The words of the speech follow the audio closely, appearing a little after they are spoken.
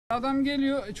Adam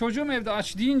geliyor, çocuğum evde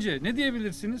aç deyince ne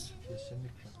diyebilirsiniz?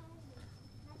 Kesinlikle.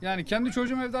 Yani kendi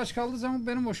çocuğum evde aç kaldığı zaman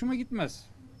benim hoşuma gitmez.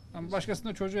 Ama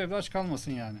başkasının çocuğu evde aç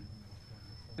kalmasın yani.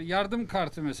 Yardım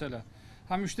kartı mesela.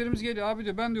 Ha müşterimiz geliyor, abi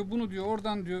diyor ben diyor bunu diyor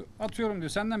oradan diyor atıyorum diyor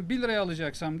senden 1 liraya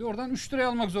alacaksam diyor oradan 3 liraya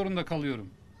almak zorunda kalıyorum.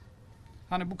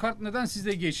 Hani bu kart neden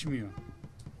sizde geçmiyor?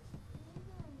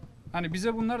 Hani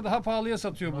bize bunlar daha pahalıya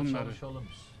satıyor bunları. Çalışalım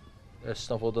biz.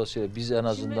 Esnaf odasıyla biz en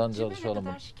azından Şimdi çalışalım. ne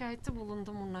kadar şikayette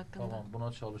bulundum bunun hakkında. Tamam,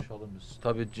 buna çalışalım biz.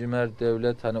 Tabii cimer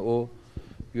devlet hani o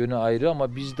yönü ayrı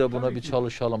ama biz de buna Tabii bir ki.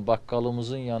 çalışalım.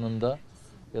 Bakkalımızın yanında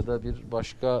ya da bir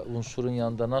başka unsurun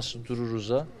yanında nasıl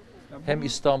dururuz'a hem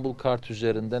İstanbul kart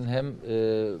üzerinden hem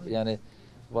yani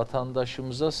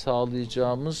vatandaşımıza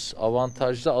sağlayacağımız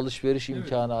avantajlı alışveriş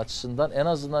imkanı açısından en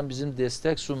azından bizim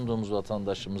destek sunduğumuz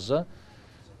vatandaşımıza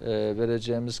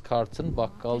vereceğimiz kartın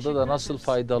bakkalda da nasıl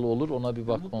faydalı olur ona bir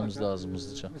bakmamız lazım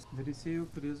hızlıca. Veresiye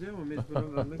yoktur yazıyor ama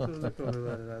mecburen vermek zorunda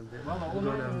kalıyorlar herhalde.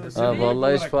 Vallahi onu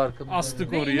Vallahi hiç farkında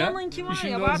astık Ve oraya. inanın ki var İşin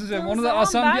ya doğrusu söyleyeyim, baktığınız onu da zaman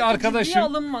asan belki bir arkadaşım. ciddiye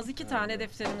alınmaz. 2 tane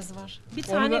defterimiz var. Bir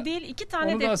Onu tane da- değil 2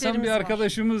 tane Onu da asan defterimiz bir var.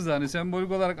 arkadaşımız da hani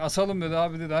sembolik olarak asalım dedi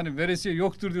abi dedi hani veresiye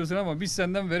yoktur diyorsun ama biz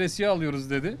senden veresiye alıyoruz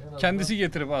dedi. Kendisi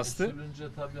getirip astı. Usulünce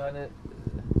tabii hani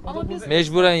Ama biz,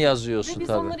 mecburen ve yazıyorsun biz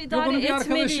tabii. onları Yok idare onu bir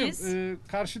arkadaşım etmeliyiz.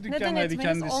 karşı Neden dükkandaydı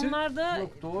etmeliyiz? kendisi. Onlar da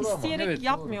Yok, doğru ama. isteyerek Evet, doğru.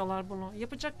 yapmıyorlar bunu.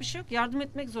 Yapacak bir şey yok. Yardım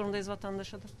etmek zorundayız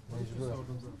vatandaşa da. Mecburen.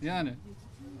 Yani.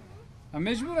 Ha,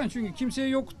 mecburen çünkü kimseye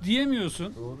yok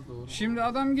diyemiyorsun. Doğru. Şimdi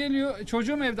adam geliyor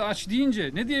çocuğum evde aç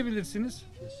deyince ne diyebilirsiniz?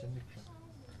 Kesinlikle.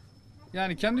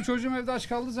 Yani kendi çocuğum evde aç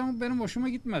kaldığı zaman benim hoşuma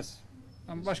gitmez.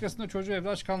 Ama başkasının çocuğu evde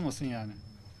aç kalmasın yani.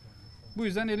 Bu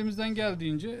yüzden elimizden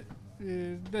geldiğince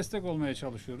destek olmaya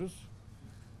çalışıyoruz.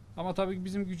 Ama tabii ki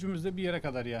bizim gücümüz de bir yere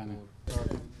kadar yani.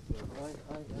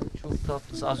 Çok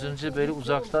tatlısın. Az önce böyle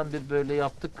uzaktan bir böyle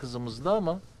yaptık kızımızla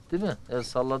ama değil mi? El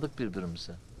salladık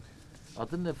birbirimize.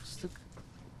 Adın ne fıstık?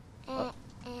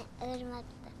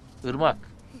 Irmak'ta. Irmak.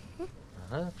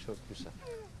 Aha, çok güzel.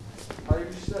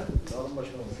 Hayırlı işler. Sağ olun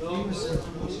başkanım. İyi misin?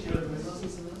 Hoş geldiniz.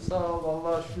 Nasılsınız? Sağ ol.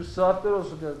 Allah'a şükür. Saatler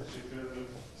olsun kardeşim. Teşekkür ederim.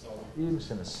 Sağ olun. İyi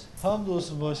misiniz?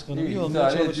 Hamdolsun başkanım. İyi olmaya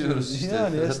idare ediyoruz çalışıyoruz. işte.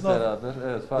 Yani hep esnaf, beraber.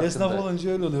 Evet, farkındayım. esnaf olunca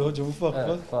öyle oluyor hocam. Ufak Evet,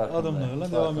 ufak farkındayım,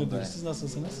 adımlarla devam farkındayım. ediyoruz. Siz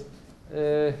nasılsınız?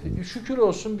 Şükür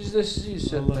olsun biz de sizi Allah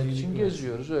hissetmek iyilik için versin.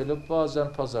 geziyoruz. Öyle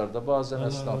bazen pazarda, bazen Allah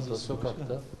razı esnafta, olsun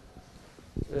sokakta.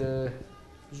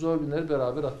 Zor günleri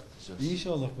beraber atlatacağız.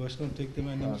 İnşallah başkanım tek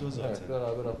temennimiz o zaten. Evet,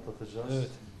 beraber atlatacağız. Evet.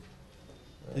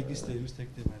 Tek isteğimiz, tek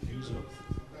temennimiz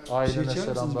o. Ailene Bir şey içer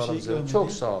misiniz? selamlarımızı. Bir şey ikram Çok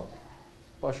edeyim. sağ ol.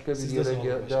 Başka bir Siz de yere sağ olun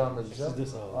başkanım. devam edeceğim. Siz de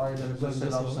sağ olun. Ailenize Çocuklarınıza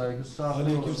selam, sağ olun. saygı. Sağ olun.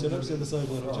 Aleyküm selam. Size de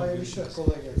saygılar hocam. Hayırlı işler, Görüşürüz.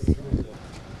 kolay gelsin.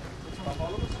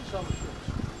 Kapalı mısın, çalışıyorsun?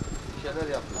 Bir şeyler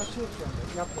yapıyorsun. Açıyoruz şu anda.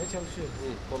 Yapmaya çalışıyoruz.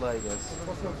 İyi, kolay gelsin.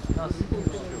 Bakıyorum. Nasıl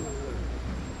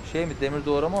şey mi, demir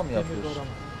doğrama mı yapıyorsun?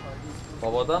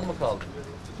 Babadan mı kaldı?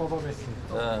 Baba mesleği.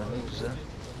 He, ne güzel.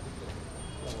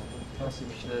 Nasıl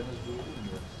işleriniz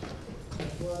bilmiyorum.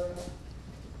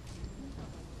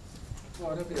 Bu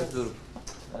ara Bir biraz dur.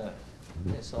 Evet.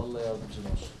 Neyse Allah yardımcın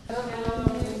olsun.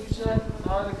 Güzel,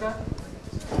 harika.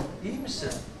 İyi misin?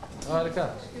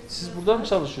 Harika. Siz burada mı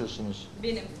çalışıyorsunuz?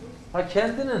 Benim. Ha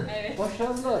kendinin. Evet.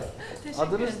 Başarılar. Teşekkür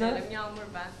Adınız ne? ederim. Yağmur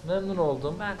ben. Memnun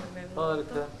oldum. Ben de memnun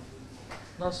Harika. oldum.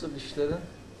 Nasıl işlerin?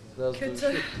 Biraz Kötü.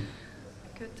 duyuşuk.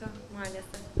 Kötü maalesef.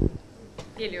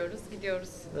 Geliyoruz, gidiyoruz.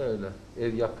 Öyle.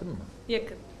 Ev yakın mı?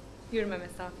 Yakın. Yürüme İyi.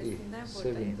 mesafesinde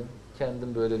buradayım. Sevindim.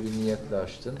 Kendin böyle bir niyetle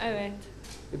açtın. Evet.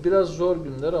 Biraz zor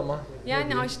günler ama.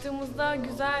 Yani açtığımızda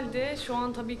güzeldi. Şu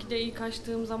an tabii ki de ilk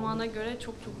açtığım zamana göre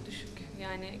çok düşük.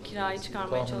 Yani kirayı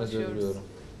çıkarmaya Tahmin çalışıyoruz. edebiliyorum.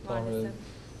 Tahmin Maalesef. ediyorum.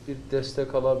 Bir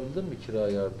destek alabildin mi kira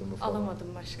yardımı falan? Alamadım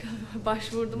başka.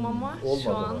 Başvurdum ama Olmadı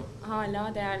şu an mı?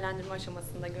 hala değerlendirme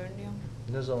aşamasında görünüyor.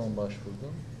 Ne zaman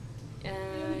başvurdun?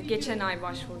 Geçen ay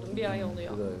başvurdum. Bir ay oluyor. Bir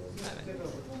ay oldu. Evet.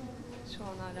 Şu an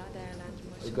hala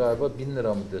değerlendirme aşamasında. Galiba 1000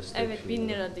 lira mı destek? Evet 1000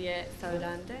 lira diye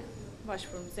söylendi.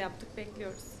 Başvurumuzu yaptık,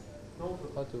 bekliyoruz.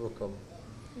 Hadi bakalım.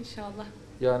 İnşallah.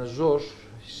 Yani zor,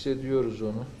 hissediyoruz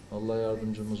onu. Allah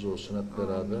yardımcımız olsun hep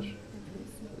beraber.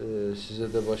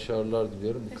 Size de başarılar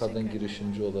diliyorum. Bir Teşekkür kadın ederim.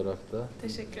 girişimci olarak da.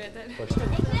 Teşekkür ederim.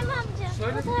 Ekrem amca,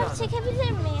 Söyle bir fotoğraf tane.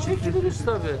 çekebilir miyim? Çekiliriz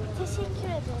tabii. Teşekkür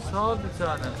ederim. Sağ ol bir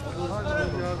tane.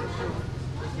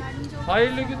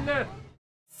 Hayırlı günler.